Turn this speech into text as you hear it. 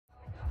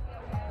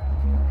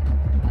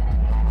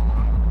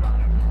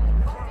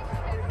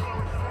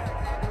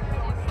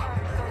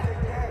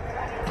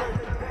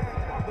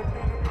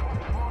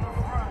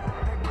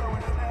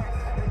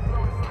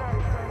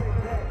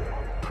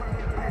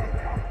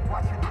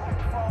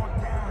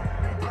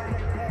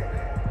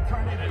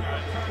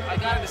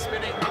got into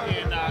spinning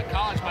in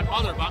college. My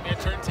mother bought me a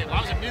turntable.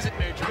 I was a music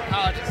major in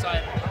college, and so I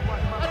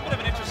had a bit of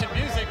an interest in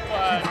music,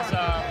 but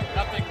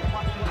nothing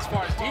as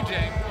far as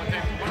DJing. But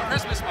then one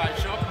Christmas, I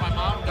showed up, and my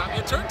mom got me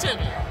a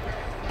turntable.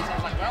 So I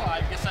was like, well,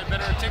 I guess I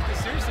better take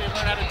this seriously and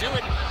learn how to do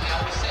it.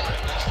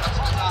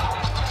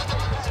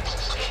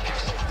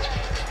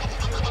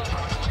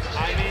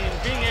 I mean,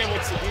 being able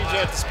to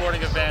DJ at the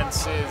sporting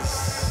events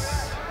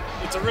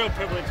it's a real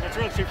privilege. It's a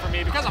real treat for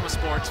me because I'm a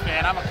sports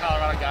fan. I'm a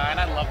Colorado guy, and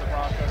I love the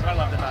Broncos, and I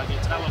love the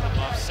Nuggets, and I love the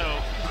Buffs.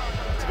 So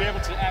to be able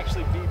to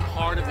actually be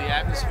part of the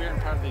atmosphere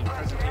and part of the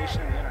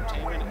presentation and the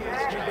entertainment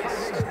is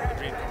just a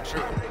dream come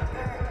true.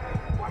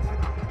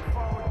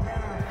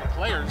 The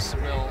players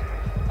will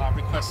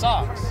request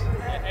songs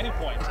at any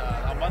point,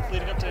 a month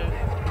leading up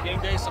to game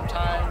day,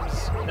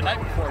 sometimes the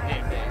night before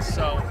game day.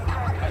 So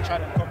I try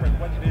to incorporate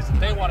what it is that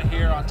they want to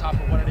hear on top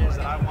of what it is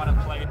that I want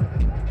to play.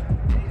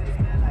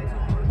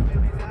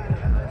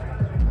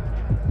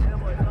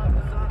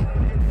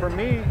 For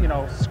me, you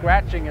know,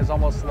 scratching is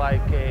almost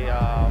like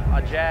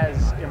a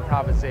jazz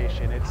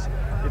improvisation.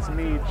 It's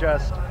me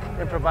just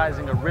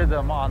improvising a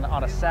rhythm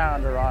on a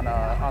sound or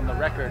on the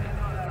record.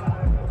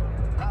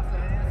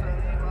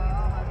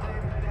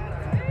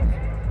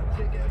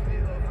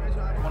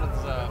 One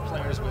of the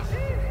players with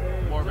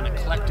more of an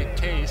eclectic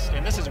taste,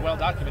 and this is well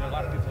documented, a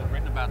lot of people have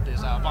written about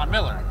this, Von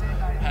Miller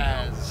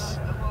has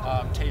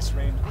tastes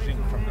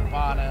ranging from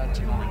Nirvana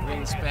to Norman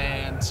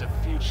Greenspan to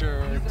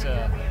Future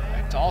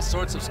to all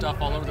sorts of stuff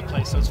all over the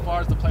place. So as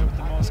far as the player with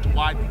the most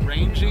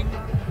wide-ranging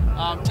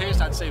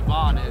taste, I'd say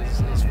Von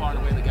is far and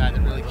away the guy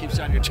that really keeps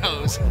you on your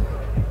toes.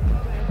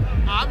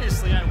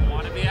 Obviously, I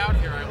want to be out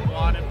here. I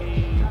want to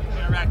be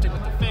interacting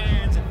with the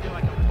fans and feel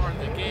like I'm part of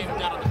the game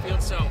down on the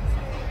field. So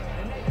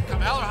come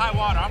hell or high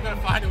water, I'm going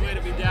to find a way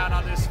to be down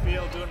on this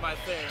field doing my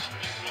thing.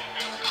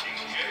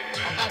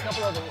 I'll back up a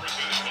little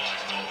bit.